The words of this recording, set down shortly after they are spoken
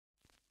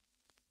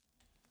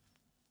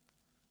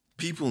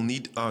People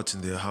need art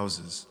in their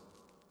houses.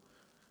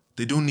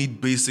 They don't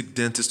need basic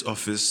dentist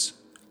office,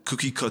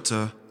 cookie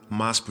cutter,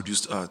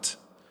 mass-produced art.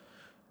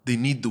 They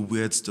need the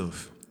weird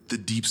stuff, the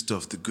deep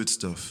stuff, the good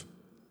stuff.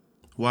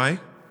 Why?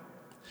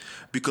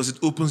 Because it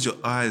opens your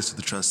eyes to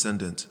the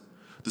transcendent,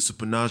 the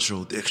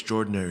supernatural, the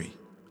extraordinary.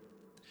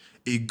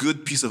 A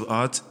good piece of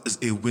art is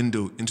a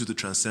window into the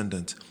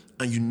transcendent,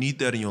 and you need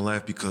that in your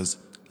life because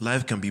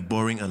life can be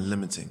boring and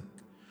limiting.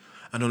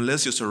 And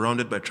unless you're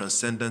surrounded by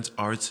transcendent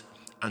art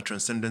and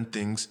transcendent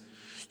things,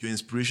 your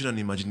inspiration and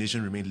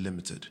imagination remain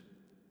limited.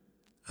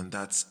 And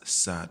that's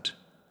sad.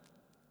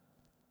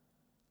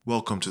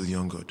 Welcome to the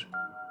Young God.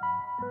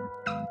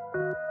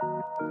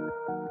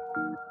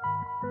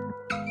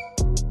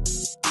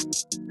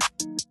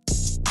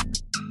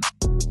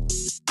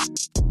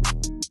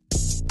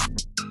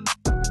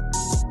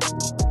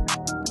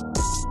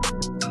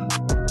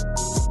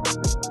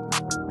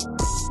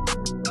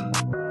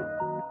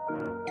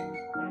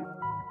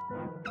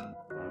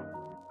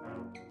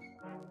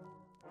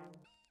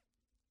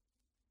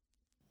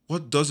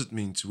 What does it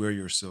mean to wear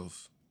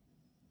yourself?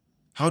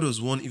 How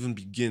does one even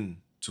begin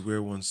to wear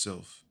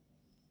oneself?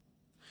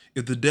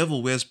 If the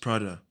devil wears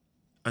Prada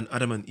and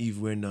Adam and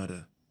Eve wear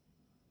nada,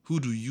 who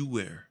do you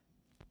wear?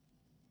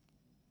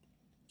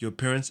 Your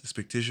parents'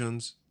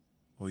 expectations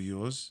or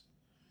yours?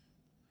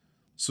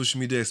 Social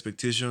media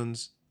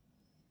expectations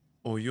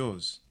or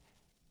yours?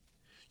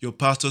 Your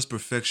pastor's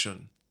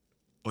perfection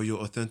or your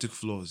authentic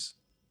flaws?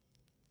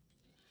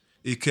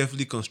 A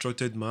carefully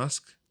constructed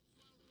mask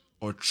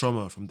or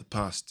trauma from the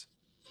past?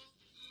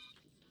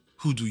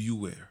 Who do you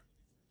wear?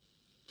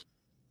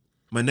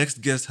 My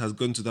next guest has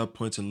gotten to that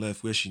point in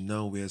life where she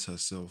now wears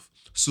herself,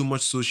 so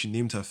much so she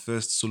named her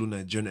first solo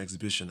Nigerian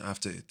exhibition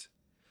after it.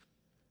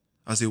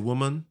 As a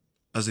woman,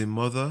 as a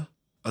mother,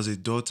 as a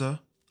daughter,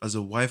 as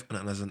a wife,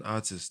 and as an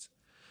artist,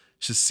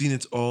 she's seen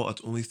it all at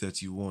only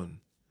 31.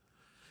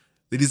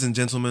 Ladies and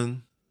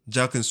gentlemen,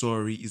 Jacqueline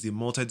Suowari is a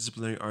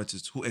multidisciplinary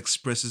artist who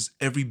expresses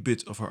every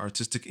bit of her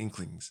artistic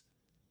inklings.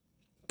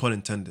 Pun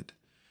intended,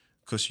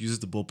 because she uses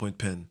the ballpoint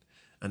pen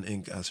and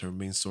ink as her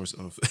main source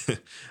of,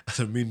 as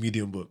her main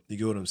medium, but you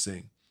get what I'm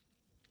saying.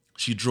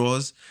 She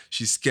draws,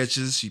 she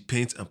sketches, she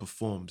paints, and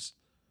performs.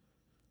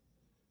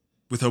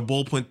 With her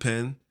ballpoint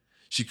pen,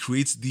 she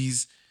creates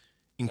these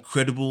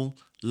incredible,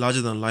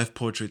 larger-than-life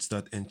portraits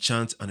that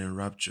enchant and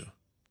enrapture,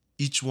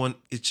 each one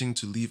itching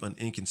to leave an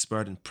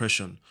ink-inspired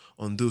impression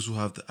on those who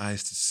have the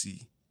eyes to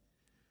see.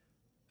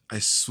 I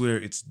swear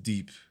it's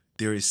deep.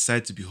 There is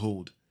sight to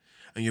behold.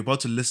 And you're about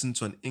to listen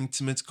to an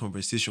intimate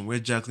conversation where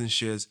Jacqueline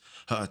shares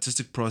her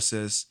artistic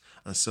process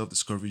and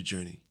self-discovery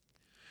journey.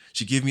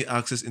 She gave me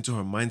access into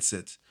her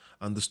mindset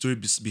and the story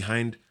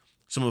behind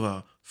some of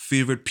her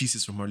favorite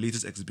pieces from her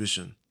latest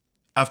exhibition,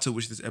 after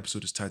which this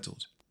episode is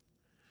titled.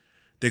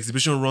 The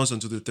exhibition runs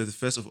until the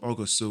 31st of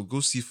August, so go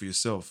see for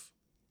yourself.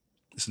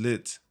 It's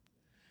lit.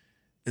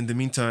 In the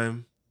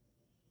meantime,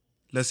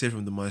 let's hear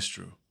from the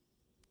maestro.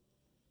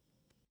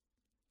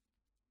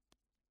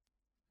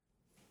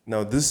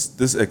 Now,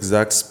 this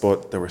exact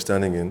spot that we're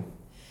standing in.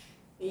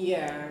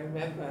 Yeah, I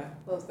remember.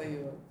 What was that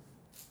you?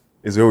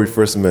 Is where we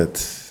first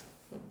met.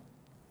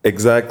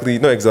 Exactly,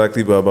 not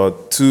exactly, but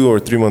about 2 or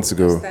 3 months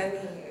ago.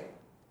 Standing here.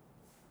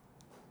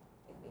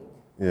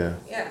 Yeah.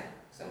 Yeah,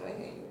 somewhere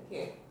here. You were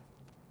here.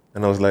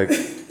 And I was like,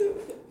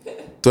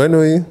 do I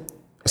know you?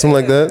 Or something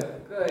like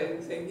that? Good.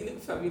 You said you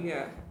look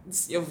familiar.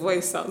 Your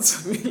voice sounds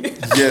familiar.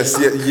 Yes,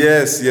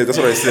 that's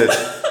what I said.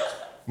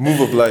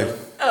 Move of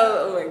life.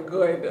 Oh my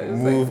God.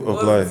 Move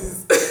of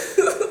life.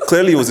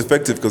 Clearly it was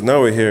effective because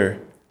now we're here.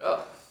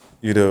 Oh.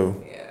 You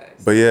know. Yeah.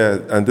 But yeah,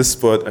 and this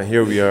spot, and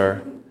here we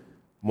are,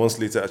 months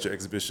later at your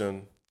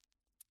exhibition.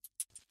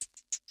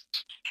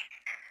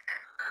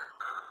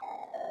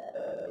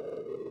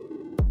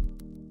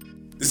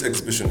 This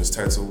exhibition is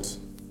titled...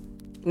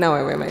 Now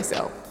I wear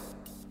myself.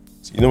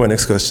 So you know my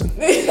next question?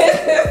 No, I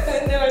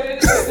don't know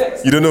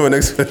that. You don't know my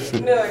next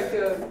question? No, I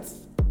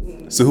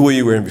don't. So who were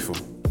you wearing before?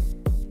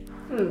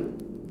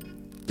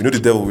 You know the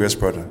devil wears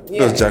Prada. Who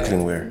does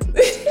Jacqueline wear?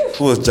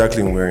 Who was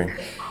Jacqueline wearing?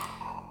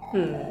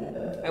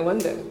 I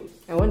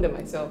wonder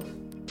myself.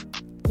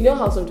 You know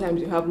how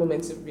sometimes you have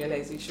moments of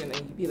realization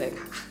and you be like,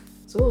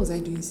 so what was I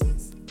doing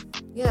since?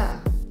 Yeah.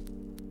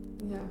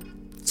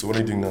 So what are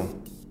you doing now?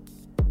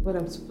 What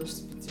I'm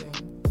supposed to be doing.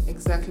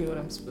 Exactly what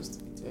I'm supposed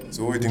to be doing.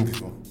 So what were you doing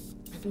before?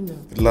 I don't know.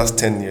 For the last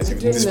 10 years, you've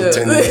been doing don't this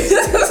for know. 10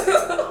 years.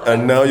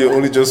 And now you're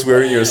only just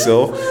wearing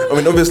yourself. I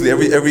mean, obviously,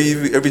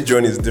 every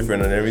journey is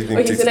different and everything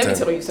Okay, takes so time. let me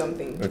tell you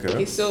something.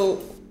 Okay.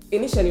 So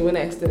initially when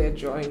I started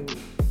drawing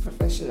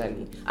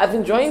professionally, I've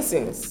been drawing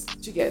since,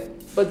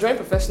 but drawing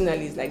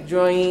professionally is like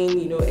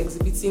drawing,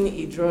 exhibiting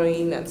a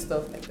drawing and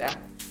stuff like that.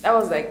 That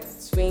was like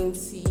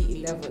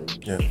 2011.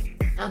 Yeah.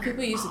 And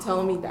people used to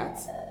tell me that,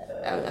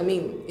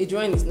 a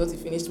drawing is not a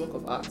finished work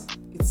of art.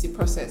 It's a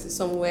process. It's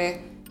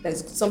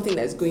something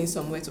that's going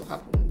somewhere to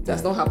happen. It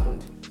has not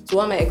happened. So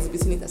why am I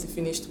exhibiting it as a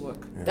finished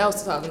work? Yeah. That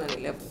was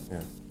 2011.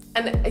 Yeah.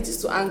 And it used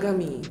to anger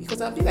me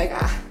because I'd be like,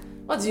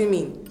 What do you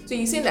mean? So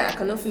you're saying that I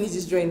cannot finish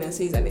this drawing and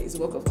say it's a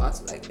work of art?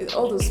 Like it's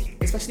all those,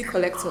 especially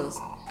collectors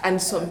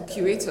and some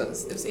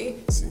curators,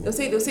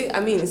 they'll say, I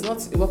mean, it's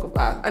not a work of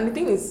art. And the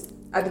thing is,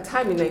 at the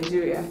time in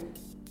Nigeria,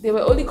 they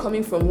were only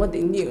coming from what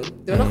they knew.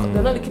 They're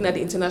not looking at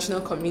the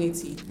international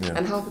community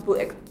and how people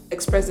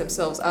express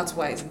themselves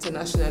art-wise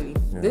internationally.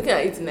 They're looking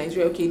at it in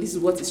Nigeria. Okay, this is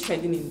what is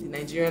trending in the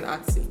Nigerian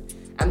art scene.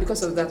 And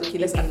because of that, okay,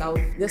 let's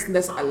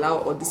allow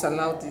or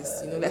disallow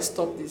this, let's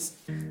stop this.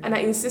 And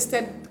I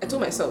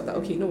told myself that,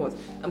 okay, you know what,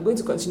 I'm going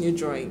to continue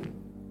drawing.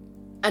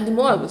 And the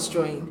more I was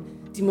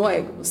drawing, the more I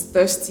was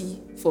thirsty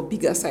for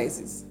bigger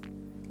sizes.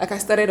 Like I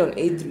started on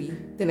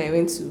A3, then I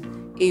went to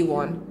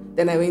A1,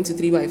 then I went to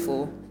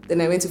 3x4,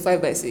 then I went to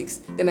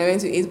 5x6, then I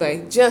went to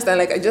 8x. Do you understand?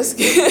 Like I just...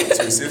 So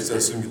it's safe to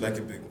assume you like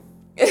it big.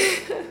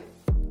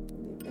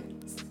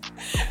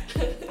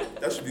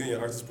 That should be in your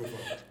artist profile.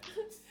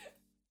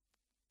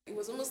 It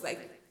was almost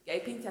like, you're a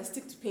painter,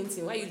 stick to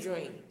painting. Why are you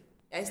drawing?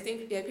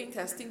 You're a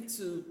painter, stick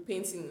to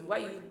painting. Why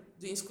are you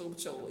doing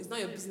sculpture? It's not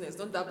your business.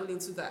 Don't dabble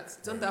into that.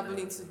 Do you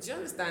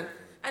understand?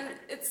 And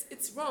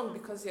it's wrong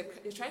because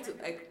you're trying to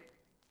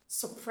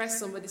suppress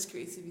somebody's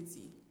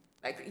creativity.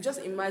 Like, you just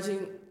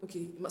imagine,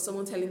 okay,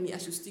 someone telling me I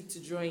should stick to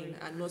drawing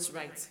and not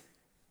write.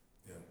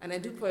 Yeah. And I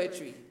do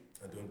poetry.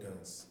 I don't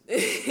dance.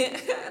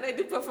 And I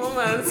do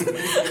performance. And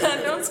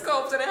I don't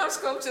sculpt. And I have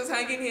sculptures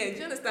hanging here. Do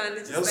you understand?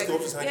 It's just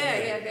sculptures hanging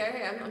here? Yeah, they're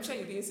here. I'm sure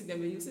you didn't see them,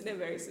 but you'll see them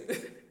very soon.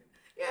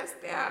 Yes,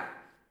 they are.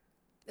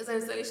 There's an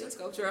installation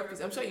sculptural piece.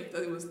 I'm sure you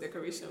thought it was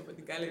decoration for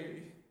the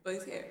gallery. But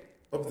it's here.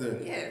 Up there?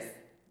 Yes.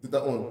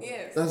 That one?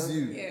 Yes. That's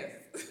you? Yes.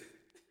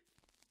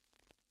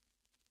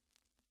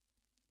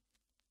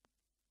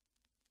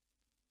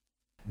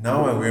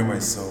 Now I Wear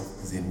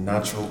Myself is a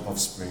natural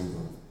offspring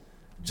of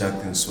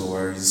Jacqueline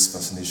Suowari's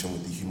fascination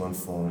with the human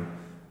form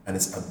and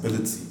its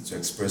ability to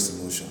express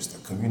emotions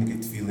that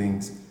communicate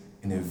feelings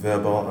in a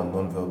verbal and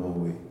non-verbal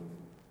way.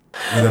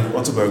 With an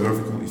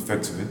autobiographical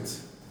effect to it,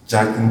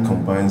 Jacqueline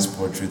combines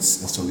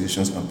portraits,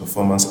 installations, and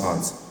performance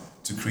art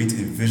to create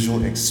a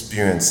visual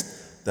experience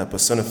that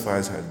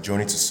personifies her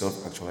journey to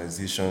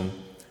self-actualization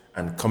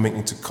and coming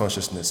into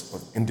consciousness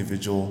of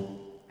individual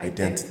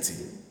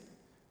identity.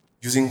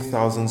 Using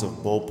thousands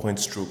of ballpoint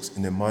strokes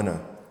in a manner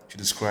she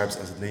describes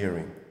as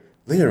layering.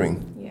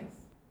 Layering? Yes,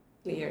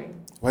 layering.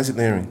 Why is it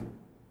layering?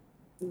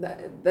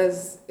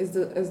 Is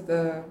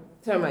the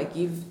term I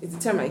give. It's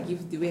the term I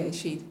give the way I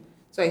shade.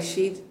 So I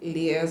shade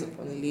layers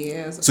upon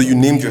layers. So you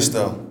named your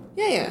style?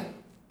 Yeah.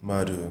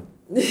 Madu.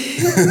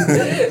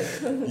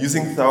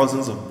 Using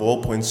thousands of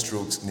ballpoint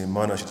strokes in a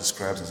manner she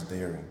describes as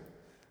layering,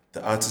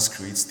 the artist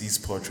creates these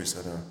portraits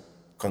that are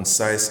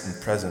concise in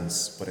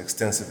presence but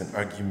extensive in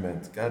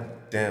argument. God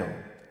damn.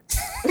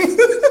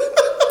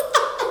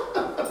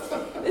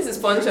 This is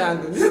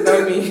Ponchan. This is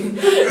not me.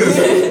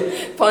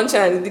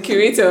 Ponchan, the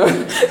curator.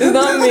 It's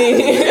not me.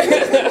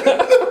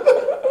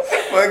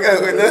 My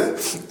God, wait, that,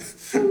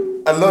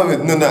 I love it.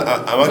 No,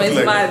 I'm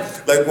actually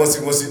like once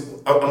you,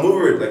 I'm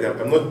over it. Like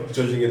I'm not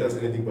judging it as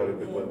anything but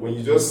when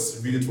you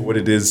just read it for what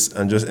it is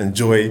and just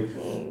enjoy.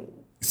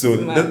 So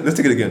let's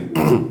take it again.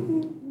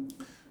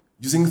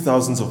 Using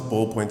thousands of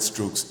ballpoint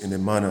strokes in a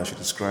manner she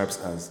describes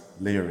as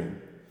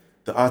layering,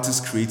 the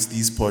artist creates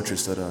these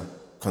portraits that are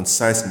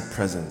concise in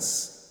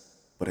presence,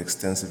 but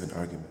extensive in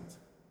argument.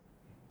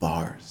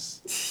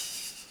 Bars.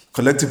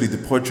 Collectively, the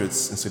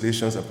portraits,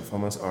 installations, and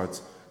performance art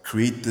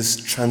create this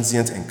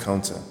transient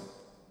encounter.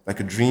 Like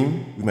a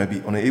dream, we might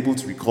be unable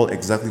to recall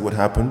exactly what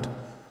happened,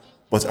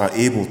 but are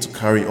able to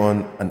carry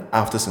on an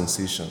after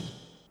sensation.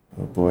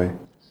 Oh boy.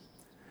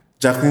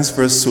 Jacqueline's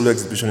first solo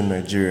exhibition in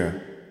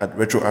Nigeria at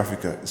Retro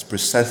Africa is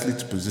precisely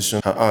to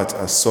position her art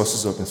as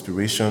sources of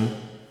inspiration,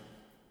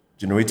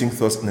 generating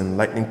thoughts in an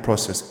enlightening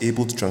process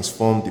able to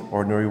transform the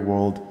ordinary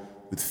world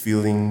with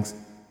feelings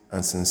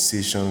and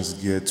sensations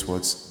geared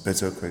towards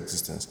better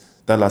coexistence.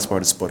 That last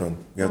part is spot on.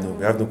 We have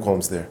no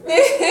qualms there.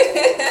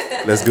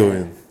 Let's go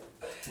in.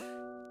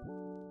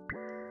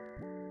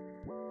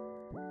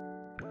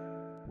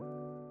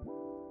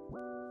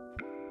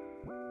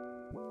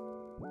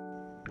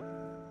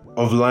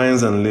 Of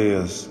lines and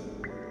layers,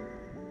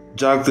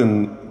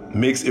 Jacqueline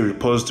makes a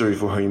repository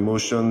for her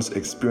emotions,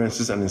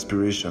 experiences, and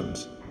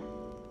inspirations.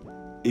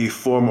 A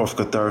form of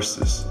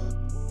catharsis.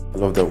 I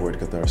love that word,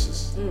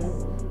 catharsis.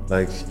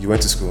 Like, you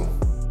went to school.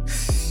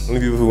 Only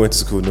people who went to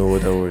school know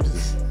what that word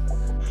is.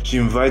 She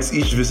invites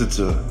each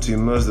visitor to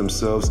immerse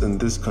themselves in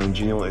this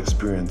congenial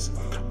experience,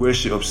 where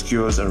she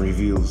obscures and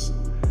reveals,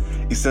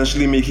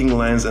 essentially making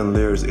lines and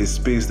layers a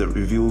space that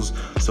reveals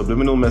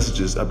subliminal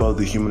messages about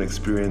the human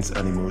experience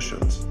and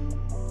emotions.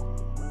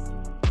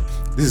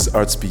 This is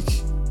art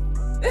speak.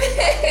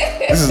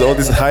 This is all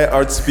this high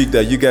art speak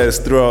that you guys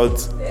throw out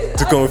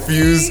to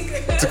confuse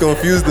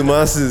the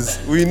masses.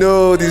 We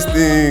know these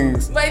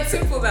things. But it's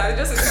simple now.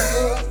 It's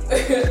just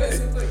a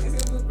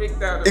simple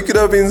breakdown. It could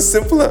have been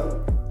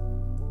simpler.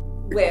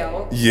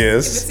 Well,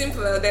 yes. If it's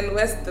simpler, then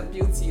where's the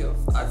beauty of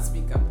art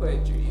speak and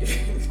poetry?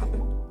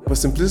 But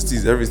simplicity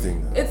is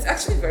everything. It's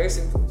actually very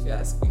simple if you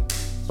ask me.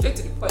 Straight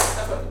to the point.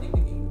 That's what we did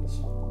in English.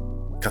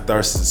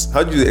 catharsis.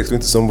 How do you explain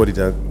to somebody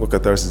that what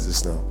catharsis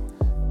is now?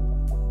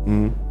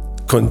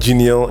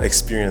 Congenial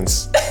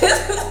experience.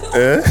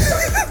 Eh?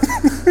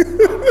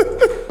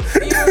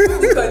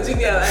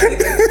 Congenial, I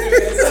think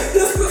experience.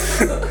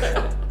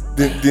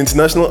 The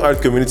international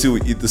art community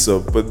will eat this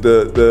up, but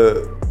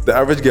the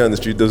average guy on the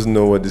street doesn't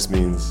know what this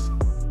means.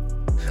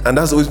 And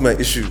that's always my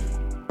issue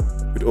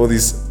with all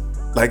these.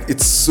 Like,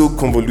 it's so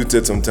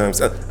convoluted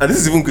sometimes. And this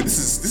is even good.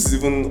 This is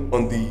even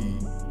on the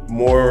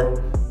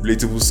more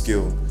relatable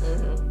scale.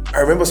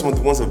 I remember some of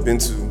the ones I've been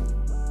to,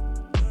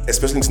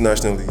 especially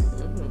internationally.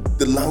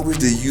 The language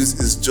they use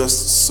is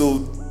just so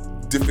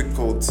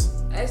difficult.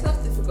 It's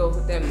not difficult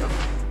for them, no.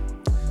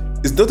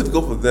 It's not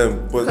difficult for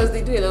them, but because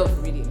they do a lot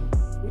of reading.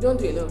 We don't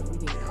do a lot of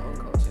reading in our own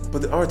culture.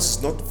 But the art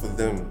is not for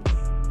them.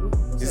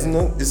 It's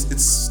not.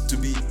 It's to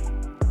be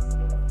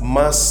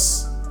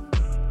mass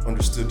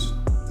understood,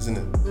 isn't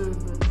it?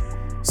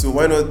 So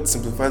why not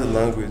simplify the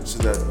language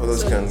so that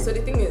others can? So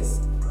the thing is,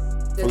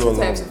 there are two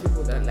types of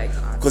people that like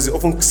art. Because it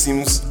often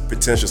seems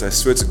pretentious. I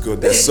swear to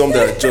God, there's some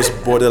that are just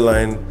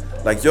borderline.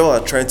 Like, y'all are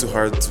trying too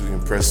hard to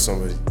impress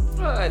somebody.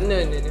 No.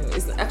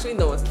 It's actually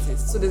not what it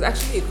is. So there's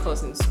actually a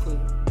course in school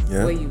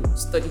where you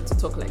study to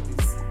talk like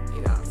this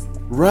in art.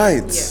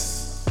 Right.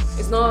 Yes.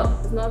 It's not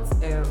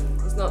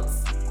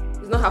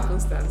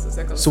happenstance or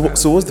circumstance.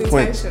 So what's the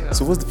point?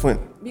 So what's the point?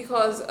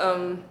 Because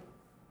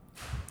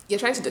you're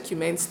trying to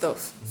document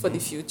stuff for the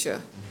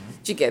future.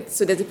 Do you get?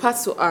 So there's a part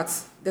to art.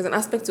 There's an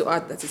aspect to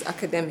art that is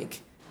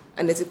academic,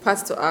 and there's a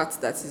part to art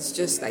that is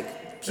just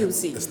like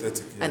beauty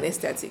and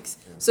aesthetics.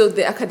 Yeah. So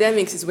the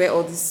academics is where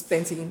all this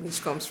plenty English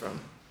comes from.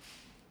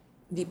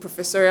 The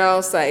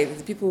professorial side,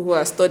 the people who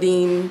are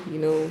studying,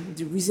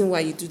 the reason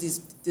why you do this,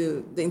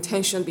 the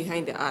intention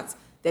behind the art,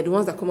 they're the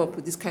ones that come up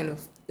with this kind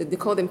of, they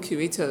call them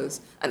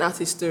curators and art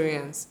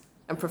historians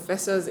and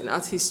professors in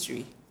art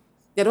history.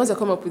 They're the ones that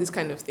come up with this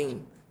kind of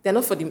thing. They're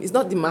not for the, it's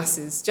not the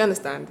masses, do you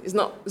understand? It's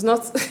not it's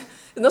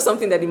not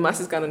something that the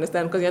masses can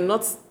understand because you're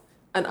not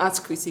an art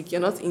critic,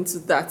 you're not into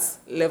that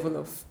level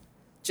of,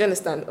 do you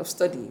understand, of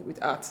study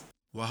with art.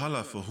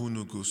 Wahala for who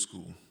no go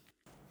school.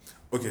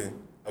 Okay,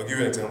 I'll give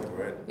you an example,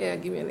 right? Yeah,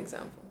 give me an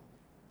example.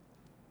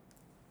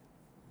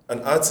 An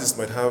artist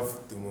might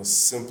have the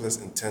most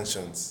simplest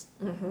intentions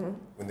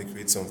when they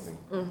create something.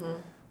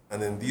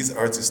 And then these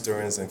art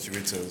historians and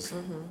curators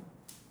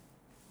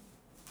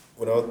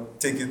would now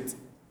take it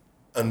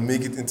and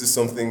make it into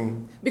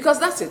something. Because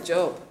that's your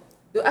job.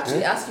 They'll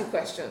actually ask you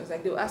questions.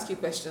 Like, they'll ask you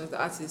questions, the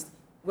artist,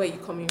 where are you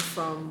coming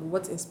from?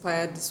 What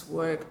inspired this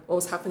work?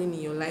 What's happening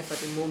in your life at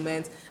the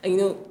moment?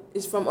 And,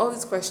 it's from all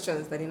these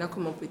questions that they now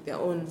come up with their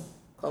own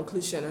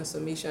conclusion and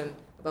summation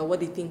about what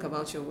they think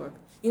about your work.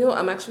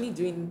 I'm actually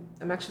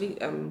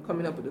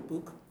coming up with a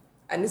book,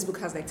 and this book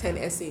has like 10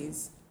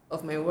 essays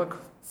of my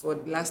work for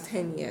the last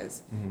 10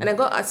 years. And I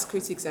got art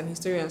critics and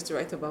historians to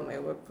write about my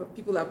work,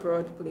 people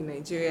abroad, people in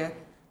Nigeria.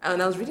 And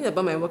I was reading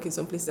about my work in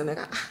some places, and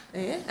I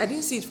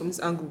didn't see it from this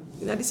angle.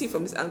 I didn't see it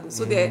from this angle.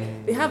 So they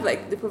have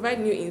they provide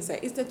new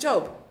insight. It's their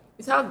job.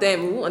 Without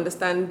them, we won't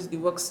understand the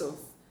works of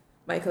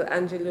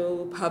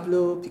Michelangelo,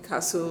 Pablo,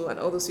 Picasso, and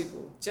all those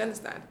people. Do you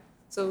understand?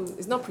 So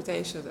it's not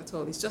pretentious at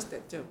all. It's just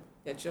their job.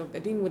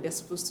 They're doing what they're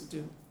supposed to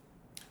do.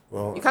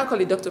 Well, you can't call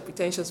a doctor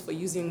pretentious for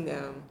using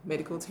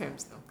medical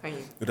terms now, can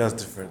you? But that's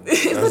different.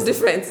 It's not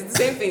different. It's the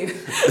same thing.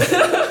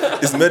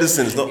 It's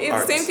medicine. It's not art.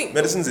 It's the same thing.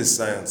 Medicine is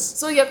science.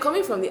 So you're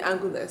coming from the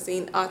angle that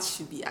saying art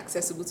should be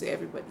accessible to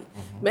everybody.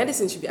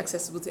 Medicine should be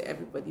accessible to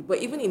everybody. But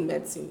even in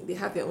medicine, they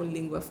have their own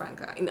lingua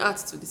franca. In art,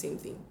 too, the same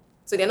thing.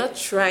 So they're not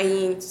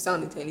trying to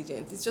sound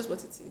intelligent. It's just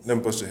what it is. Let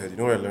me bust your head. You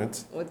know what I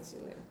learned? What did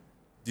you learn?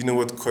 Do you know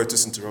what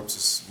coitus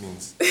interruptus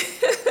means?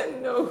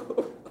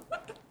 No.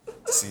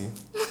 See?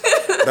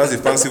 That's a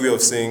fancy way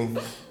of saying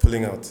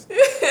pulling out. Is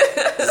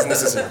it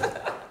necessary?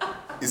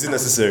 Is it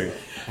necessary?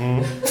 Oh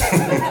my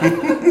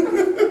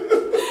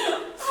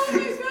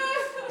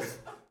God.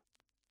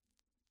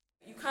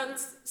 You can't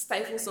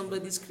stifle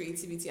somebody's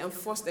creativity and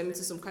force them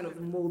into some kind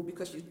of mold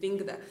because you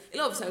think that. A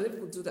lot of times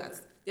people do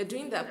that. They're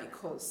doing that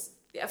because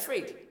they're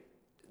afraid.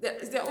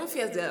 It's their own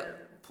fears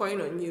they're pouring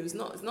on you. It's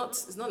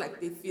not like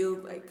they feel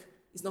like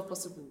it's not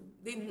possible.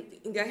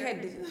 In their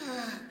head,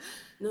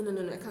 no,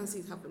 I can't see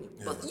it happening.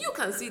 Yeah. But you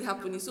can see it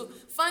happening. So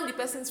find the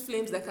person's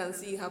flames that can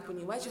see it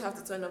happening. Why do you have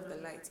to turn off the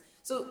light?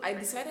 So I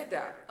decided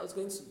that I was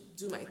going to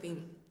do my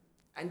thing.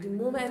 And the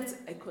moment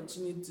I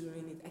continued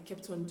doing it, I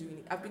kept on doing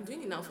it. I've been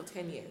doing it now for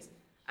 10 years.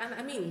 And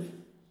I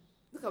mean,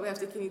 look at where I've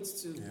taken it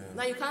to. Yeah.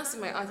 Now you can't see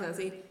my art and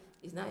say,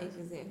 it's not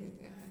interesting.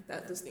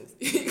 Those things.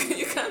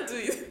 You can't do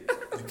it.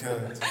 You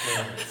can't.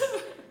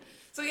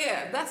 So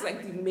yeah, that's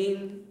like the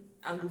main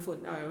angle for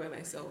now I wear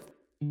myself.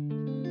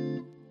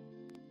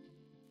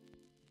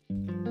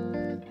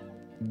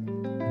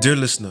 Dear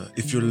listener,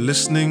 if you're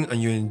listening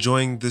and you're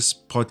enjoying this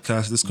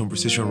podcast, this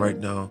conversation right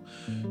now,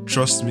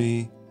 trust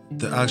me,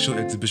 the actual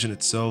exhibition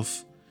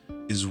itself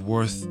is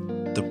worth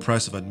the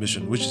price of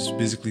admission, which is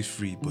basically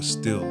free, but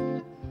still,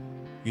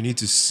 you need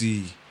to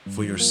see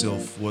for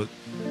yourself what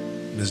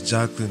Ms.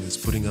 Jacqueline is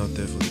putting out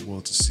there for the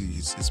world to see.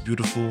 It's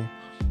beautiful,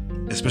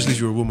 especially if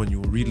you're a woman,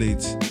 you will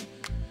relate.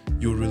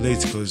 you'll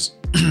relate because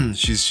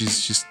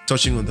she's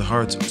touching on the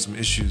heart of some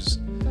issues,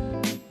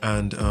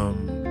 and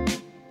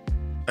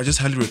I just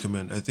highly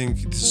recommend. I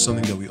think this is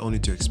something that we all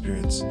need to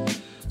experience.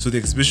 So the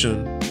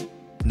exhibition,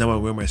 Now I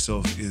Wear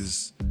Myself,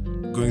 is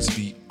going to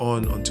be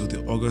on until the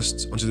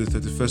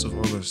 31st of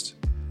August,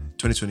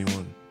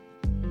 2021.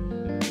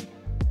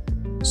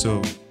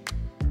 So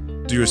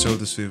do yourself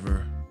this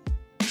favor.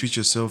 Treat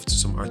yourself to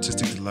some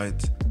artistic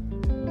delight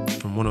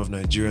from one of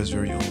Nigeria's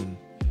very own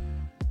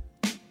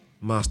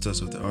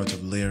masters of the art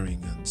of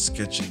layering and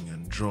sketching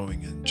and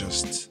drawing and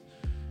just,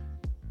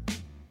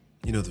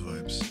 you know the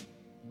vibes.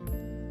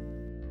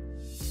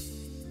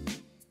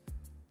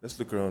 Let's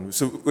look around.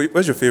 So,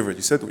 where's your favorite?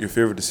 You said your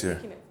favorite this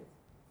year.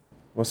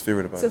 What's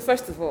favorite about So it?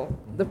 first of all,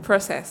 the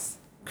process.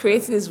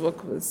 Creating this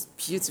work was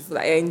beautiful.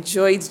 I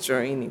enjoyed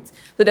drawing it.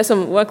 So there's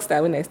some works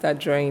that when I start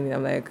drawing it,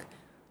 I'm like,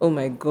 oh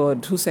my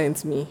God, who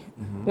sent me?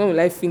 When will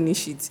I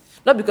finish it?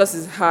 Not because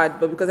it's hard,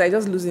 but because I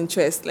just lose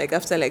interest like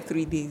after like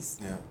 3 days.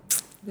 Yeah.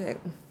 Like,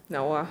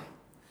 now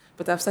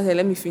but I've started,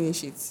 let me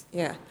finish it.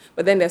 Yeah.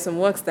 But then there's some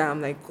works that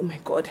I'm like, oh my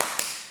God.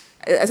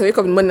 As I wake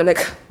up in the morning, I'm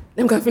like,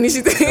 I'm gonna finish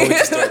it. I can't wait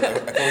to start. I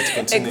can't wait to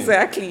continue.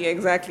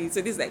 Exactly.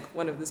 So this is like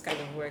one of those kind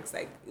of works.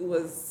 Like it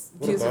was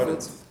What beautiful.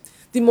 about it?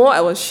 The more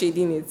I was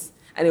shading it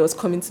and it was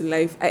coming to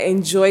life, I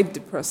enjoyed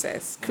the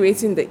process.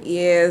 Creating the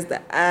ears,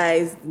 the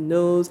eyes, the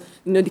nose,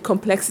 the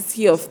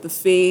complexity of the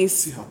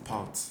face, See how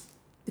pout.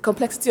 the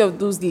complexity of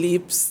those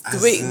lips. The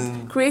way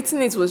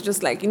creating it was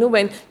just like,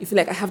 when you feel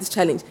like I have this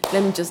challenge,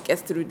 let me just get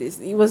through this.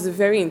 It was a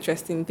very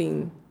interesting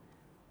thing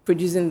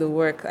producing the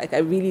work. Like I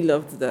really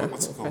loved the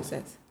What's it called?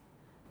 process.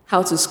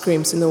 How to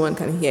scream so no one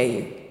can hear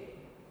you.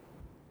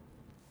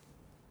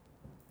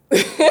 I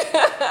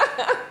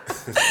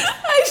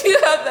should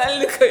have that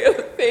look on your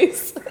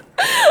face.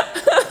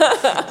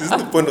 Isn't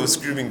the point of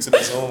screaming so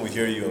that someone will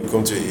hear you and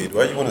come to your aid?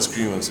 Why do you want to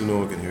scream and so no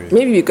one can hear you?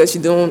 Maybe because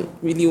you don't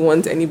really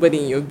want anybody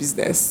in your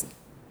business.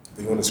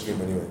 But you want to scream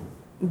anyway.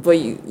 But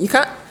you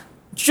can't.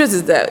 The truth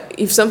is that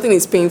if something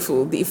is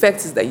painful, the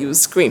effect is that you will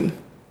scream.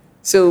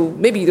 So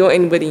maybe you don't want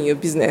anybody in your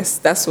business.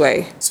 That's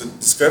why So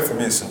describe for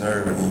me a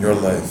scenario in your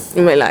life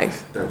in my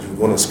life. that you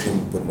want to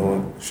scream but no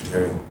one should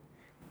hear you.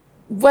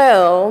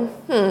 Well,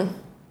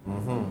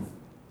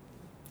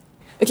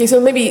 Okay, so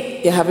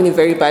maybe you're having a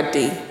very bad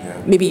day.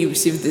 Yeah. Maybe you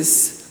received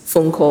this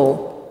phone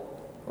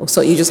call, or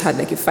so you just had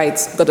like a fight,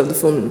 got off the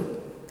phone,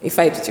 a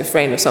fight with your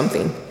friend or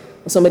something,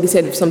 or somebody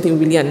said something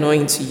really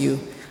annoying to you,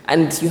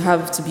 and you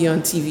have to be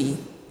on TV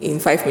in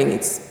 5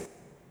 minutes.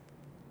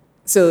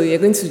 So you're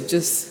going to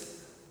just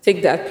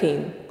take that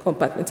pain,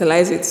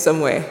 compartmentalize it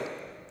somewhere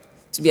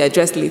to be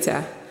addressed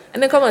later,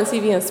 and then come on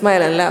TV and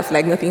smile and laugh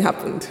like nothing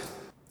happened.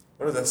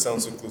 Why does that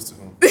sound so close to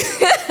home?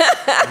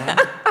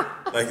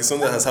 Like it's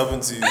something that has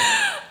happened to you.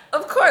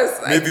 Of course.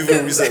 Maybe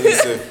even recently.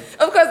 So.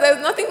 Of course,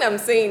 there's nothing I'm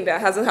saying that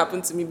hasn't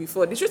happened to me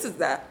before. The truth is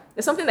that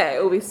there's something that I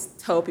always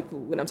tell people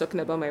when I'm talking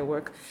about my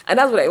work, and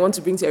that's what I want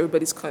to bring to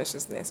everybody's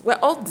consciousness. We're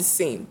all the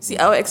same. See,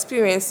 our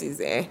experiences,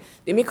 they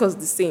make us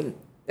the same.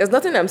 There's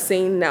nothing I'm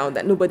saying now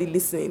that nobody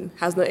listening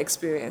has not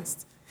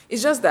experienced.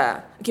 It's just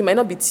that, it might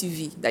not be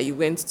TV that you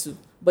went to,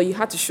 but you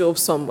had to show up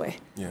somewhere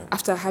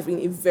after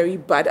having a very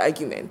bad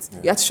argument.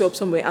 You had to show up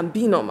somewhere and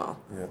be normal.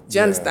 Do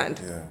you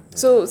understand?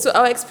 So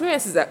our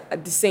experiences are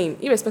the same,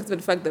 irrespective of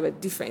the fact that we're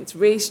different.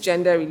 Race,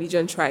 gender,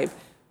 religion, tribe,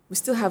 we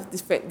still have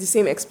the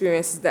same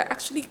experiences that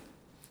actually,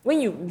 when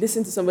you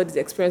listen to somebody's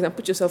experience and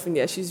put yourself in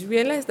their shoes, you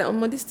realize that,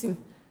 this thing,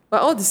 we're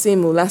all the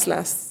same, will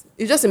last.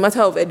 It's just a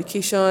matter of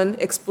education,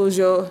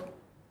 exposure,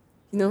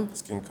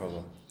 Skin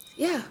color.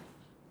 Yeah.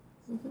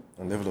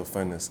 And level of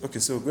fineness. Okay,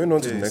 so going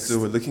on to the next. So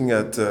we're looking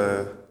at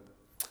the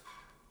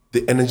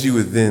energy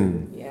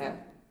within. Yeah.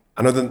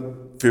 Another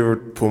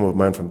favorite poem of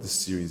mine from this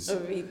series. Oh,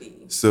 really?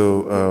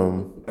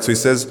 So it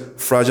says,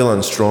 fragile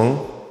and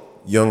strong,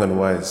 young and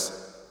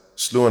wise,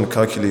 slow and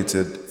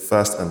calculated,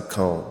 fast and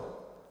calm,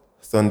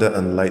 thunder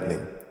and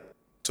lightning.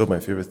 Two of my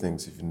favorite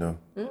things, if you know.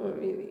 Oh,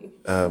 really?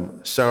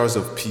 Showers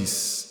of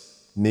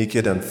peace,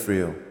 naked and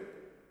frail,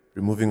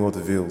 removing all the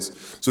veils.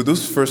 So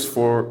those first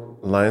 4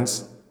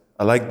 lines,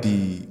 I like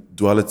the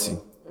duality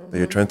that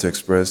you're trying to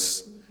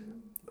express.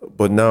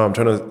 But now I'm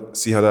trying to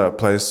see how that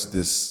applies to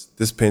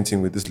this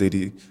painting with this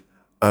lady.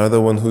 Another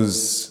one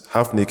who's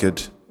half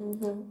naked.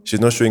 She's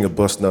not showing a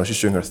bust now, she's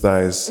showing her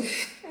thighs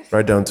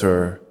right down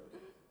to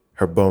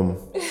her bum.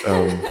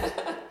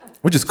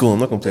 Which is cool, I'm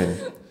not complaining.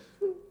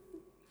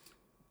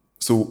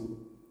 So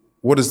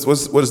what is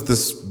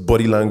this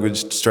body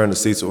language trying to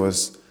say to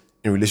us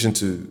in relation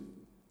to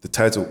the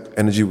title,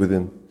 Energy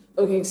Within?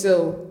 Okay,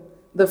 so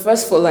the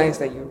first 4 lines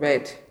that you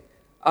read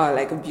are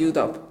like a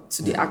build-up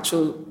to the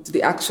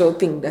actual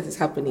thing that is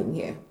happening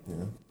here.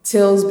 Yeah.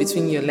 Tails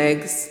between your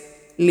legs,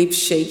 lips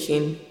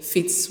shaking,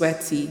 feet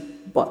sweaty,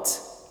 but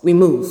we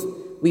move,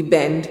 we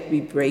bend,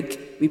 we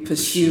break, we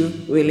pursue,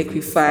 we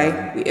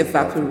liquefy, we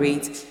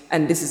evaporate,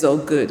 and this is all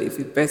good if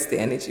we press the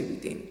energy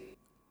within.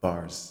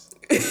 Bars.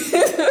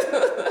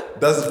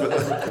 That's we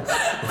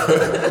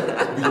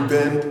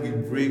bend, we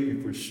break, we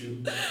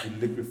pursue, we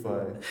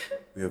liquefy,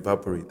 we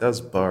evaporate. That's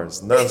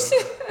bars. Now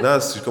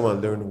you come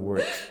and learn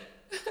work.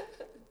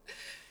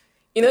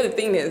 You know, the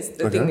thing is,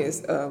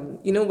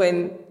 you know,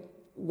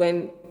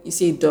 when you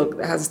see a dog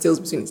that has his tails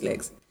between its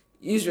legs,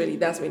 usually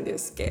that's when they're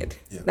scared.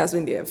 Yeah. That's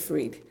when they're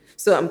afraid.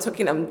 So I'm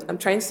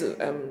trying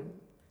to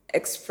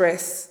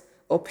express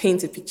or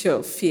paint a picture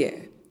of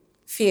fear.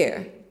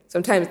 Fear.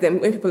 Sometimes when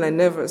people are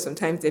nervous,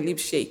 sometimes their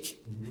lips shake,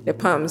 their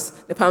palms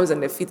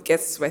and their feet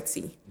get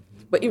sweaty.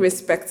 But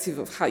irrespective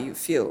of how you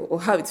feel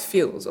or how it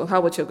feels or how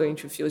what you're going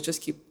through feels,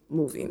 just keep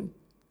moving.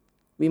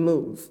 We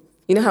move.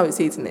 You know how we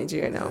say it in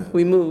Nigeria now?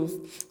 We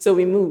move. So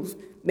we move.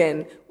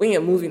 Then when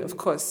you're moving, of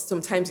course,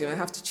 sometimes you might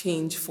have to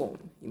change form.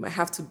 You might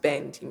have to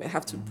bend. You might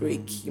have to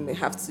break. You might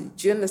have to,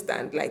 do you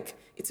understand? Like,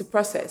 it's a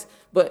process.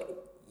 But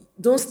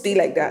don't stay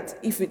like that.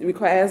 If it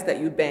requires that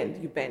you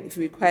bend, you bend. If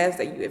it requires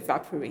that you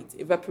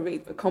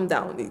evaporate, but calm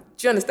down. Do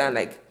you understand?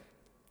 Like,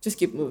 just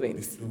keep moving.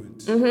 Be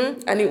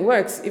fluid. And it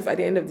works if at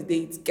the end of the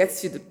day it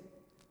gets you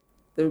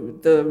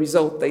the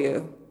result that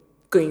you're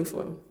going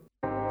for.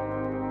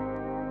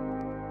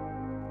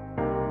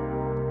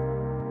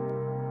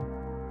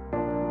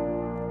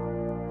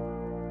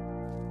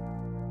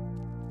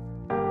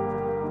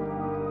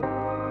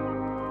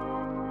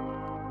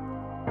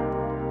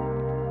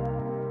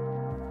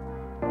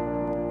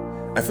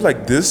 I feel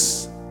like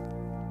this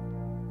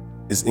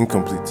is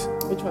incomplete.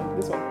 Which one?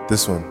 This one?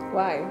 This one.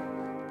 Why?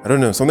 I don't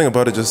know. Something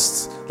about it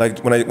just like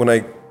when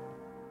I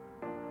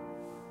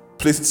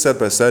place it side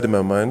by side in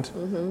my mind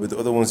with the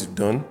other ones you've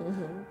done,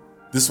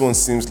 this one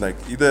seems like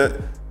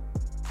either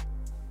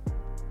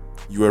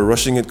you were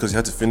rushing it because you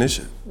had to finish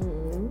it,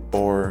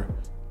 or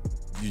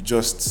you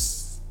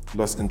just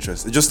lost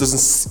interest. It just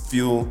doesn't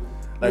feel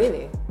like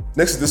Really?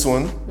 next to this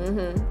one,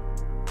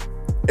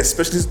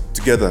 especially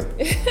together.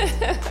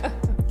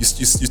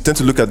 You tend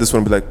to look at this one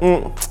and be like,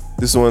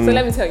 this one. So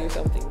let me tell you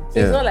something. So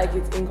Yeah. it's not like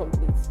it's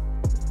incomplete.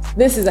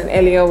 This is an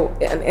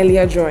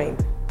earlier drawing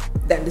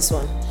than this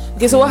one.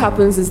 Okay, so what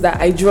happens is that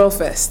I draw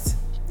first.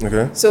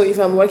 Okay. So if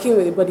I'm working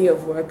with a body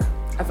of work,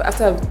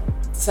 after I've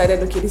decided,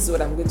 okay, this is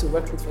what I'm going to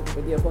work with for the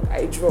body of work,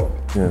 I draw.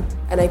 Yeah.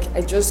 And I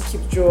just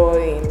keep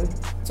drawing.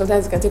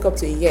 Sometimes it can take up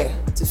to a year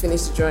to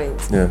finish the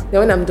drawings. Yeah. Then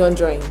when I'm done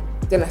drawing,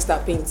 then I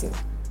start painting.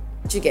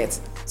 Do you get?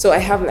 So I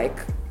have like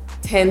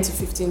 10 to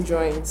 15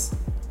 drawings.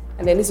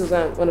 And then this was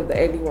one of the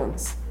early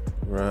ones.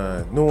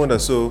 Right. No wonder.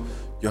 So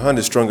your hand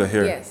is stronger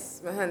here.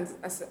 Yes, my hands,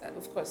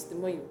 of course, the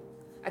more you...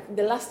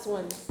 the last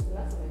one.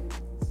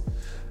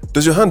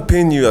 Does your hand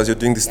pain you as you're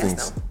doing these Yes,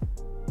 things? now.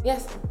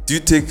 Yes. Do you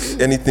take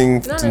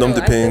anything to numb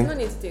the pain? There's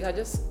no need to take. I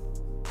just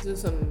do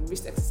some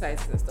wrist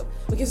exercises and stuff.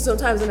 Okay, so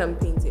sometimes when I'm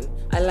painting,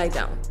 I lie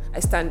down, I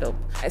stand up,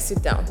 I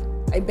sit down,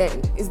 I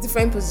bend. It's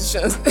different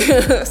positions.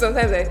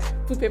 Sometimes I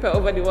put paper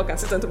over the work and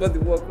sit on top of the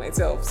work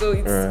myself. So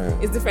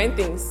it's different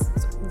things.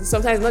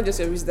 Sometimes not just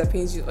your wrist that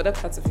pains you, other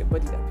parts of your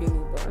body that pain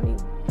you. But I mean,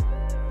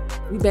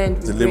 we bend,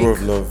 we The break. labor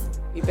of love.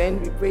 We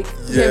bend, we break,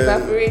 we Yeah.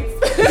 evaporate.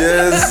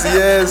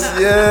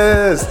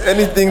 Yes.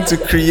 Anything to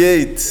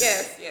create.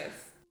 Yes.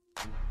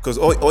 Because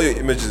all your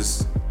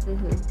images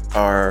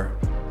are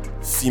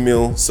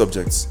female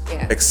subjects,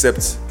 Yeah.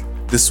 except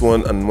this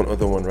one and one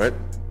other one, right?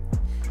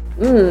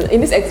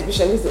 In this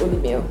exhibition, this is the only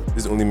male.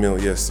 This is only male,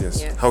 yes.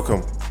 Yes. How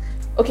come?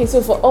 Okay,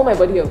 so for all my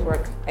body of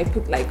work, I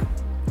put like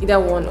either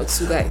one or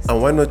two guys.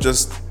 And why not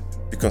just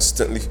be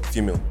consistently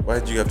female? Why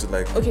do you have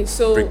to Okay,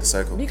 so break the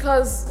cycle?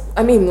 because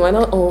I mean, we're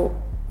not all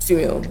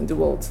female in the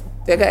world.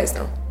 They're guys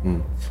now.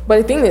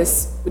 But the thing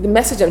is, with the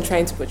message I'm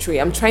trying to portray,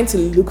 I'm trying to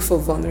look for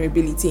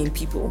vulnerability in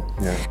people.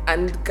 Yeah.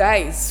 And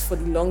guys, for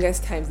the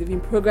longest times, they've been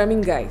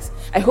programming guys.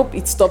 I hope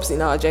it stops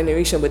in our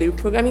generation, but they've been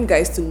programming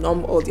guys to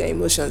numb all their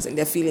emotions and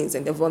their feelings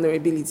and their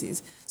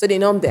vulnerabilities. So they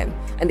numb them,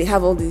 and they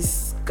have all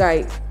these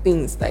guy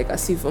things like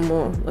as if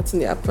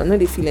nothing they happen. No,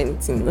 they feel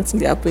anything, nothing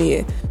they happen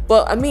here.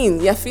 But I mean,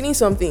 you're feeling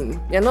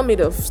something. You're not made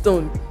of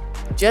stone.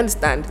 Do you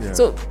understand? Yeah.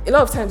 So a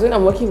lot of times when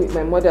I'm working with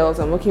my models,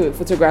 I'm working with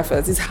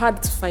photographers, it's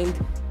hard to find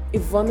a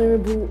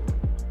vulnerable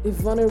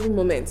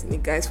moment in a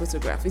guy's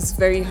photograph. It's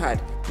very hard.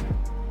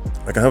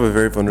 I can have a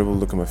very vulnerable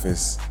look on my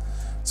face.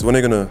 So when are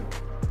you gonna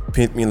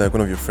paint me like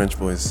one of your French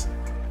boys?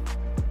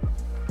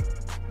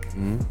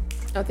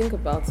 I'll think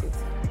about it.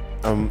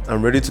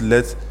 I'm ready to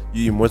let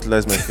you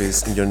immortalize my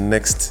face in your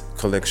next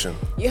collection.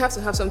 You have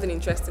to have something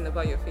interesting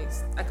about your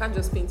face. I can't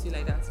just paint you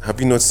like that. Have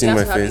you not seen You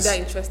my have to have face? either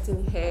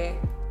interesting hair,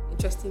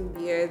 interesting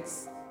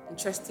beards,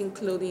 interesting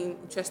clothing,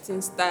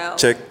 interesting style.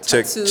 Check.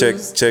 tattoos. You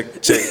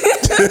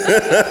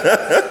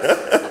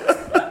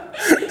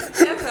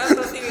have to have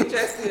something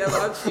interesting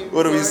about you.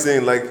 What are we before-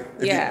 saying? Like,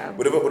 Yeah.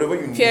 whatever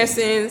you need.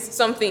 Piercings,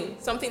 something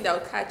that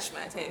will catch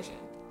my attention.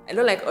 I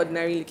don't like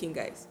ordinary looking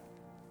guys.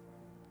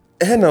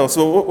 Now,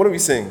 so what are we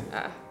saying?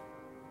 Ah.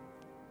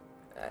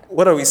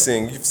 What are we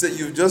saying?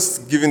 You've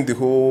just given the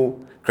whole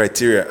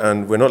criteria,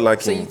 and we're not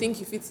liking. So you think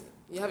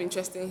you have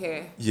interesting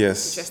hair,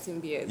 Yes. interesting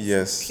beards,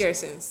 Yes.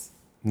 piercings.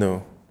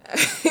 No.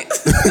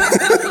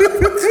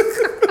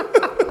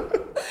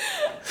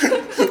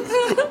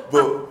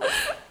 But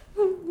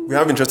we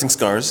have interesting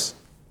scars.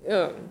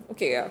 Oh,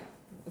 okay, yeah.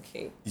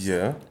 Okay.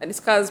 Yeah. And the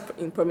scars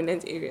in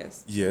prominent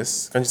areas.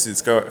 Yes. Can't you see the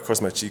scar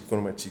across my cheek, one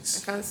of my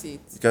cheeks? I can't see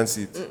it. You can't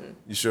see it.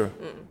 You sure?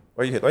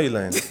 Why are you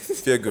lying?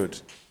 Fear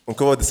good.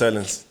 Uncover the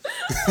silence.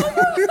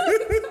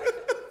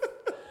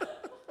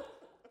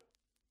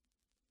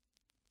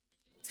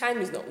 Time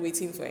is not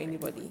waiting for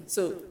anybody.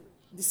 So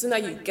the sooner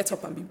you get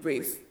up and be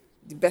brave,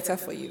 the better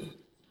for you.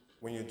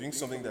 When you're doing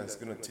something that's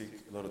going to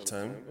take a lot of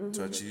time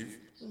to achieve,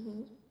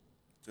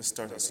 just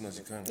start as soon as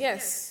you can.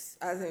 Yes,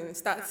 as in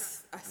start.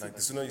 Like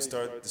the sooner you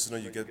start, the sooner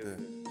you get there.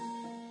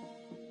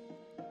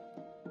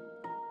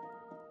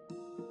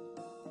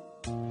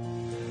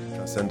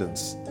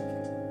 Transcendence.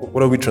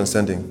 What are we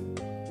transcending?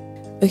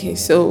 Okay,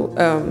 so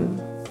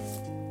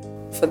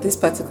for this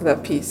particular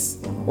piece,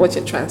 what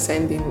you're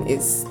transcending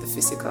is the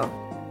physical.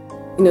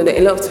 You know,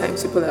 a lot of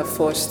times people are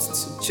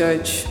forced to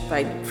judge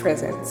by the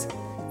present,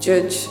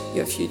 judge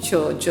your future,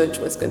 or judge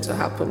what's going to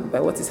happen by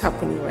what is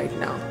happening right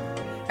now.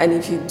 And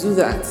if you do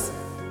that,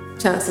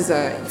 chances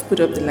are you've put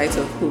up the light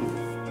of hope,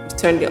 you've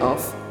turned it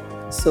off.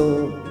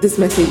 So this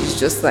message is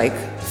just like,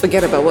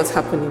 forget about what's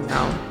happening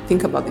now,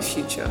 think about the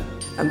future,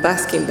 and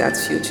bask in that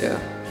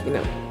future, you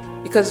know.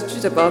 Because the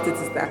truth about it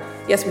is that,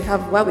 yes, we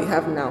have what we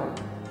have now.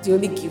 The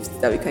only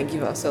gift that we can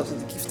give ourselves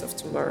is the gift of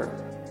tomorrow.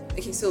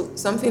 Okay, so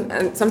something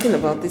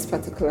about this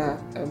particular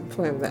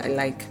poem that I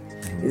like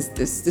is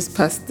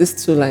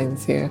this 2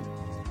 lines here,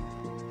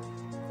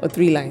 or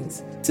 3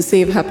 lines. To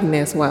save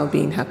happiness while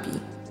being happy,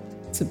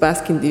 to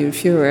bask in the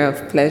euphoria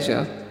of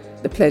pleasure,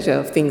 the pleasure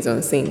of things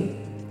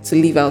unseen, to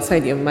live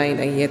outside your mind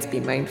and yet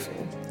be mindful.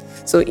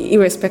 So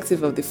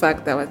irrespective of the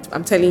fact that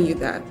I'm telling you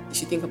that you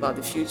should think about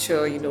the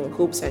future, you know,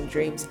 hopes and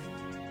dreams,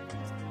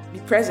 be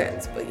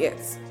present, but yet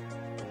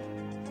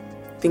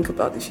think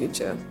about the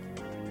future.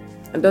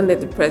 And don't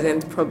let the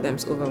present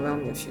problems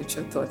overwhelm your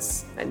future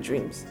thoughts and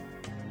dreams.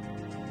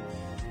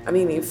 I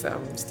mean, if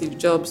Steve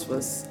Jobs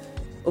was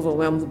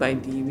overwhelmed by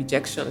the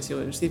rejections he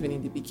was receiving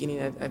in the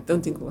beginning, I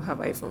don't think we'll have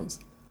iPhones.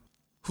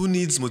 Who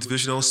needs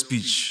motivational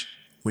speech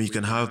when you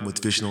can have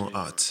motivational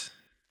art?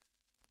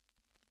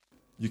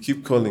 You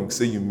keep calling,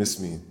 say you miss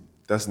me.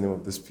 That's the name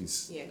of this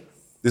piece. Yes.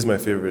 This is my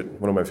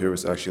favorite, one of my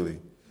favorites actually.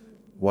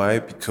 Why?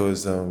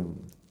 Because the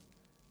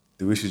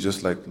way she's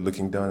just like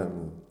looking down at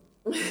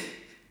me.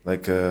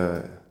 Like,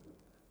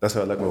 that's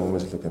how I like my women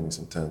to look at me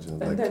sometimes, you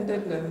know, like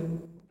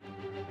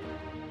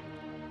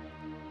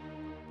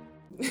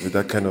with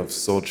that kind of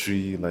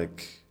sultry,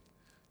 like,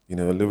 you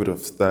know, a little bit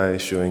of thigh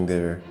showing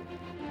there.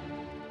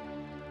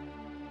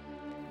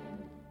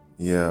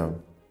 Yeah,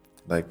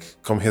 like,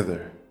 come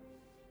hither.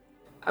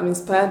 I'm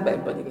inspired by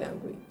body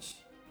language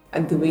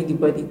and the way the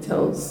body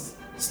tells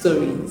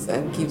stories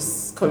and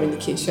gives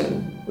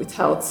communication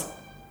without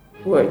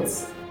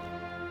words.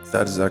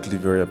 That is actually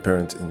very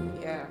apparent in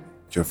Yeah.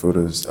 your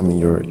photos, I mean,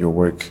 your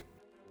work.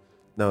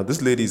 Now,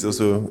 this lady is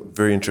also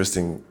very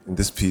interesting in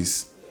this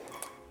piece.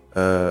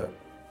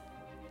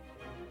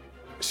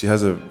 She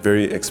has a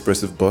very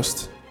expressive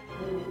bust.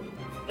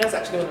 That's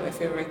actually one of my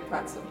favorite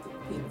parts of the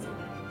painting.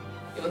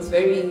 It was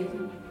very,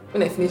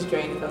 when I finished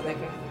drawing it, I was like,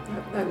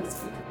 that's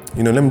good.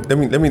 You know,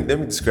 let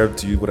me describe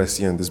to you what I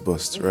see on this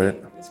bust, right?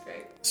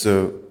 Describe.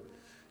 So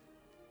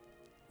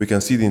we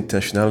can see the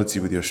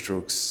intentionality with your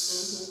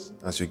strokes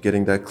as you're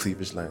getting that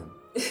cleavage line.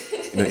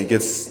 You know, it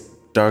gets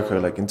darker,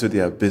 like into the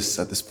abyss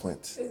at this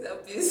point.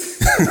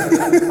 It's abyss.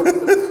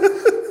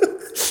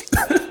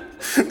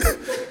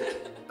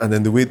 And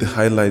then the way the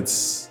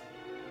highlights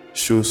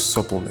show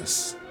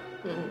suppleness,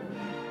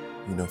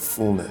 you know,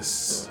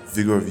 fullness,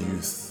 vigor of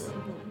youth.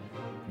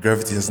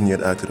 Gravity hasn't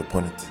yet acted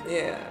upon it.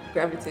 Yeah,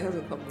 gravity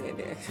hasn't come near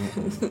there.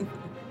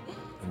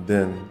 And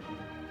then,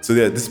 so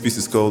yeah, this piece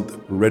is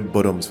called Red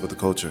Bottoms for the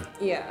Culture.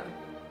 Yeah.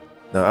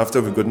 Now, after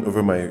we've gotten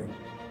over my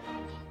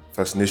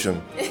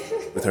fascination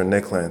with her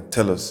neckline,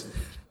 tell us,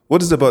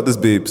 what is it about this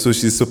babe? So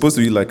she's supposed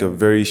to be like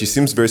she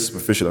seems very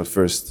superficial at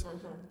first.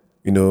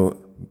 You know,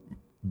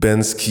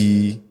 Ben's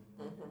key,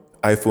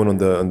 iPhone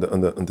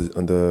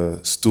on the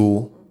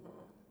stool,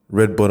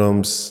 red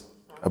bottoms,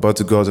 about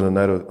to go out on a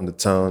night on the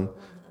town,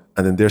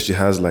 and then there she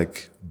has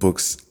like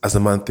books. As a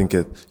man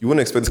thinketh, you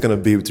wouldn't expect this kind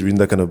of babe to read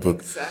that kind of book.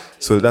 Exactly.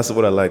 So that's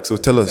what I like. So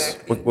tell us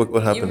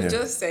what happened you here. You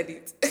just said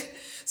it.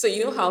 So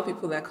you know how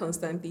people are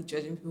constantly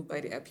judging people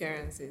by their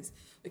appearances.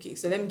 Okay,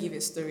 so let me give you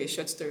a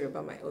short story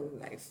about my own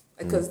life.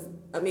 Because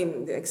I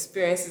mean, the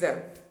experiences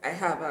that I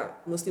have are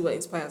mostly what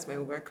inspires my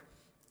work.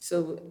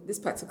 So this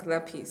particular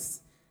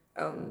piece,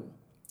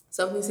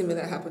 something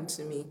similar happened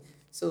to me.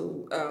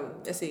 So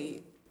let's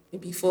say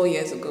maybe 4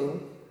 years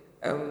ago,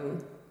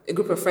 a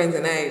group of friends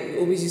and I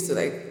always used to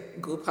like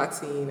go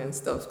partying and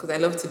stuff because I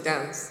love to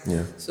dance.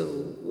 Yeah.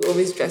 So we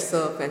always dress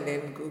up and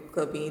then go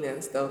clubbing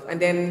and stuff. And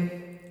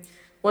then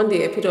one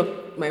day I put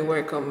up my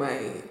work on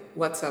my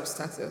WhatsApp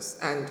status,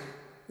 and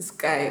this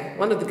guy,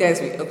 one of the guys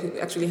we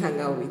actually hang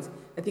out with,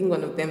 I think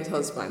one of them's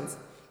husbands,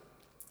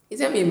 he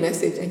sent me a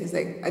message and he's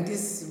like, "Are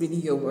these really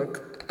your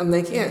work?" I'm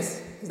like,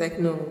 "Yes." He's like,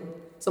 "No,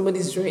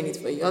 somebody's drawing it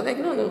for you." I was like,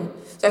 "No."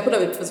 So I put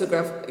up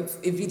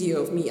a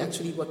video of me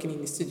actually working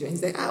in the studio. And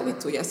he's like,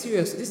 "Wait, you're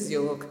serious? This is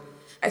your work?"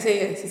 I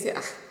say, "Yes." He said,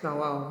 "No,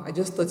 wow. I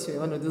just thought you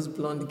were one of those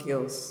blonde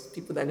girls,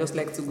 people that just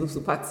like to go to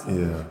party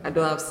and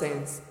don't have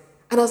sense."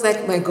 And I was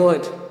like, "My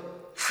God,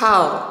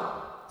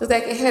 how?" He was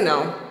like, "Hey,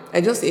 now."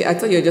 I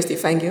thought you were just a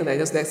fine girl that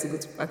just likes to go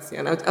to party,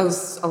 and I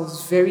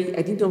was very,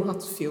 I didn't know how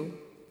to feel,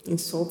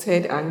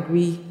 insulted,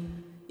 angry,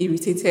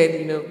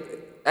 irritated.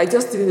 I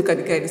just didn't look at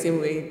the guy the same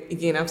way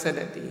again after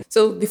that day.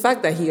 So the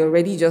fact that he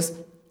already just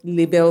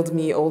labeled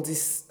me all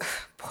these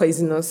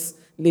poisonous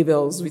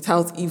labels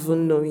without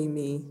even knowing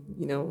me,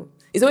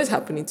 it's always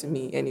happening to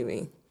me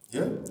anyway.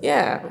 Yeah.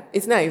 Yeah,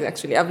 it's nice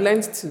actually. I've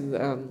learned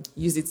to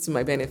use it to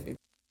my benefit.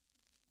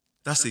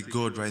 That's a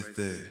God right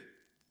there.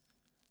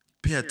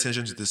 Pay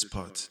attention to this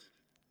part.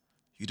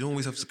 You don't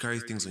always have to carry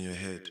things on your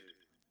head.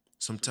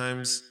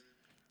 Sometimes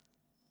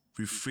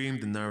reframe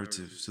the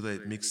narrative so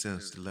that it makes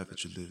sense to the life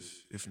that you live.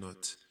 If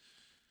not,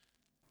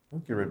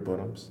 okay, red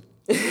bottoms.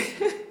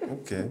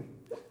 Okay.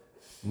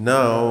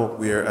 Now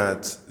we are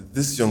at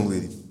this young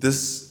lady.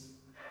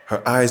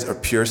 Her eyes are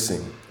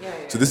piercing.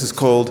 So this is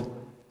called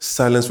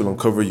Silence Will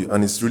Uncover You,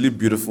 and it's really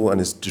beautiful,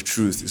 and it's the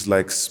truth. It's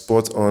like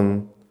spot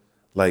on,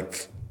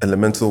 like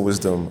elemental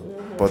wisdom,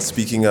 but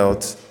speaking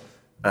out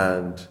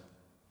and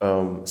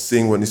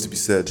saying what needs to be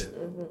said.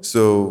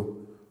 So,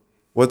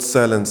 what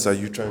silence are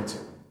you trying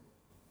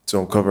to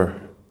uncover?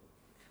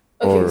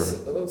 Okay,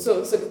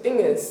 so the thing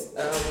is,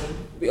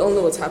 we all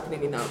know what's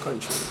happening in our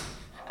country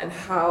and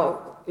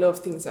how a lot of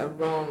things are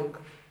wrong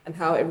and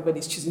how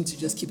everybody's choosing to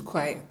just keep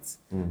quiet.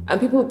 And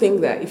people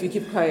think that if you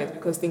keep quiet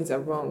because things are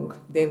wrong,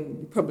 then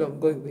the problem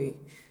will go away.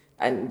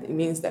 And it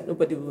means that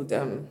nobody would,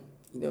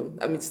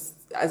 let's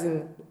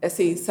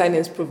say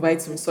silence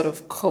provides some sort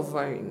of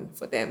covering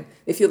for them.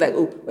 They feel like,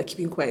 oh, we're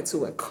keeping quiet, so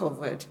we're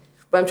covered.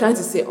 But I'm trying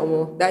to say,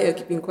 that you're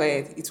keeping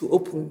quiet, it will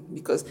open,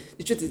 because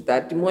the truth is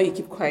that the more you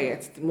keep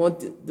quiet, the more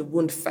the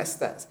wound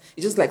festers.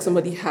 It's just like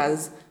somebody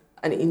has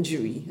an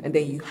injury and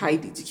then you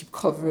hide it, you keep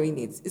covering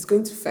it. It's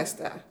going to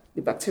fester.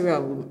 The bacteria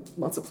will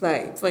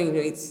multiply. Before you know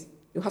it,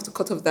 you have to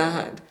cut off that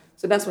hand.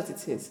 So that's what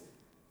it is.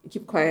 You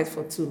keep quiet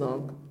for too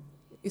long,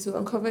 it will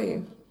uncover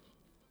you.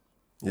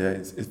 Yeah,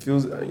 it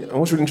feels. And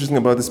what's really interesting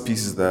about this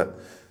piece is that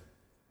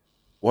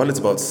while it's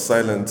about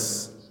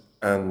silence,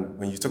 and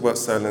when you talk about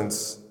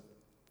silence,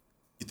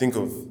 you think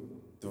of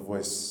the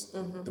voice,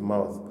 the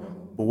mouth.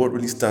 But what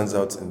really stands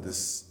out in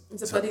this?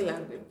 It's a body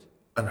language.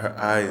 And her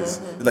eyes.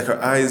 Like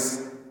her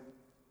eyes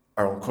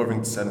are uncovering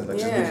the silence.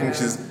 Like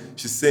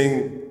she's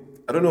saying,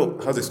 I don't know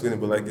how to explain it,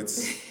 but like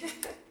it's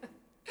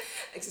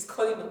like she's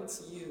calling on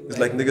to you. It's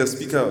like nigga,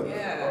 speak out.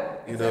 Yeah.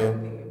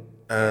 Exactly.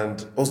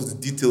 And also the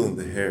detail in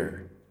the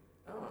hair.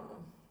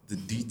 The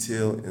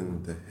detail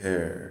in the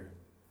hair.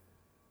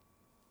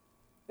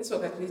 This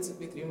work actually took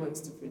me 3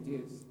 months to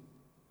produce.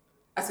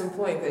 At some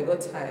point, I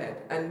got tired.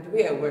 And the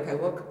way I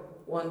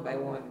work one by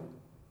one.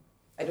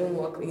 I don't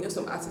work,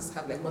 some artists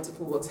have like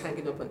multiple works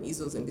hanging up on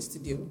easels in the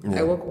studio.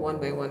 Yeah. I work one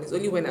by one. It's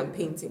only when I'm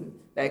painting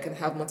that I can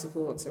have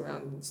multiple works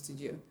around in the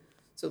studio.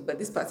 So, but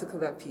this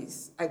particular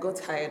piece, I got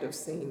tired of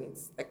saying it,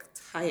 like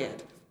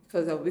tired,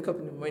 because I'll wake up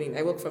in the morning.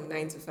 I work from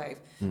 9 to 5.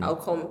 I'll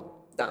come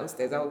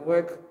downstairs, I'll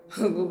work,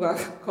 I'll go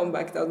back, come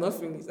back, I'll not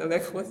finish. I'm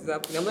like, what is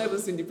happening? I'm not even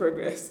seeing the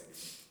progress.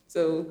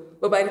 So,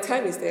 but by the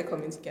time it started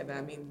coming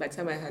together, by the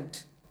time I had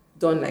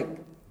done like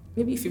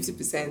maybe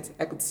 50%,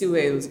 I could see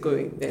where it was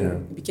going. Then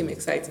it became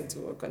exciting to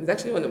work on. It's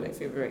actually one of my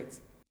favorites.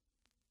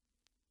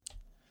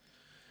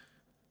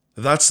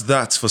 That's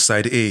that for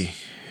side A.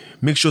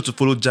 Make sure to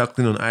follow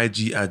Jacqueline on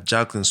IG at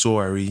Jacqueline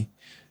Suowari.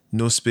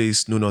 No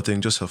space, no nothing,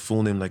 just her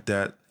full name like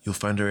that. You'll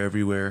find her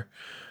everywhere.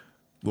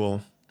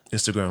 Well,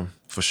 Instagram,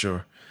 for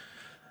sure.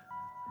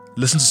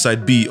 Listen to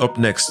side B up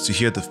next to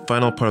hear the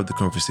final part of the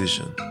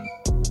conversation.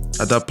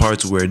 At that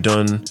part, we're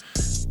done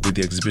with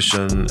the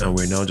exhibition and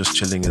we're now just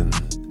chilling in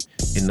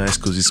a nice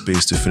cozy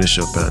space to finish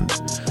up, and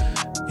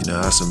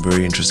I asked some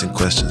very interesting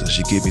questions and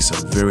she gave me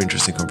some very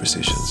interesting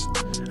conversations.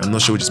 I'm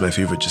not sure which is my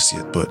favorite just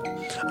yet, but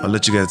I'll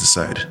let you guys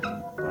decide.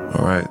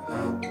 All right,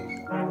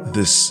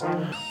 this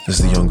is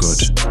the Young God.